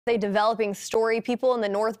A developing story. People in the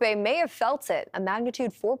North Bay may have felt it. A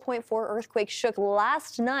magnitude 4.4 earthquake shook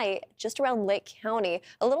last night just around Lake County,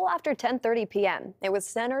 a little after 10:30 p.m. It was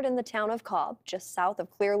centered in the town of Cobb, just south of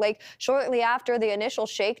Clear Lake. Shortly after the initial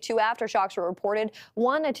shake, two aftershocks were reported,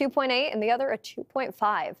 one a 2.8 and the other a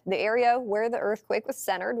 2.5. The area where the earthquake was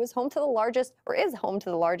centered was home to the largest, or is home to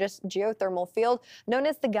the largest geothermal field known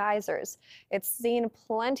as the Geysers. It's seen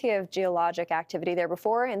plenty of geologic activity there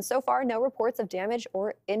before, and so far no reports of damage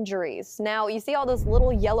or injuries. Now, you see all those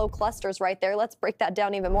little yellow clusters right there. Let's break that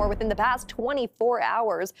down even more. Within the past 24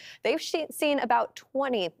 hours, they've seen about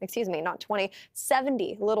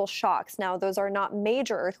 70 little shocks. Now, those are not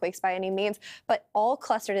major earthquakes by any means, but all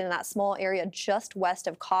clustered in that small area just west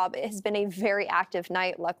of Cobb. It has been a very active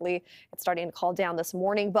night. Luckily, it's starting to calm down this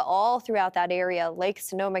morning, but all throughout that area, Lake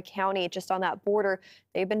Sonoma County, just on that border,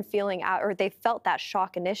 they've been feeling out, or they felt that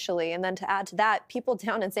shock initially. And then to add to that, people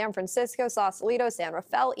down in San Francisco, Sausalito, San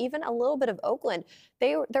Rafael, even a little bit of Oakland,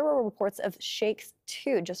 there were reports of shakes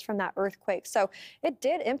too, just from that earthquake. So it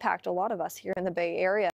did impact a lot of us here in the Bay Area.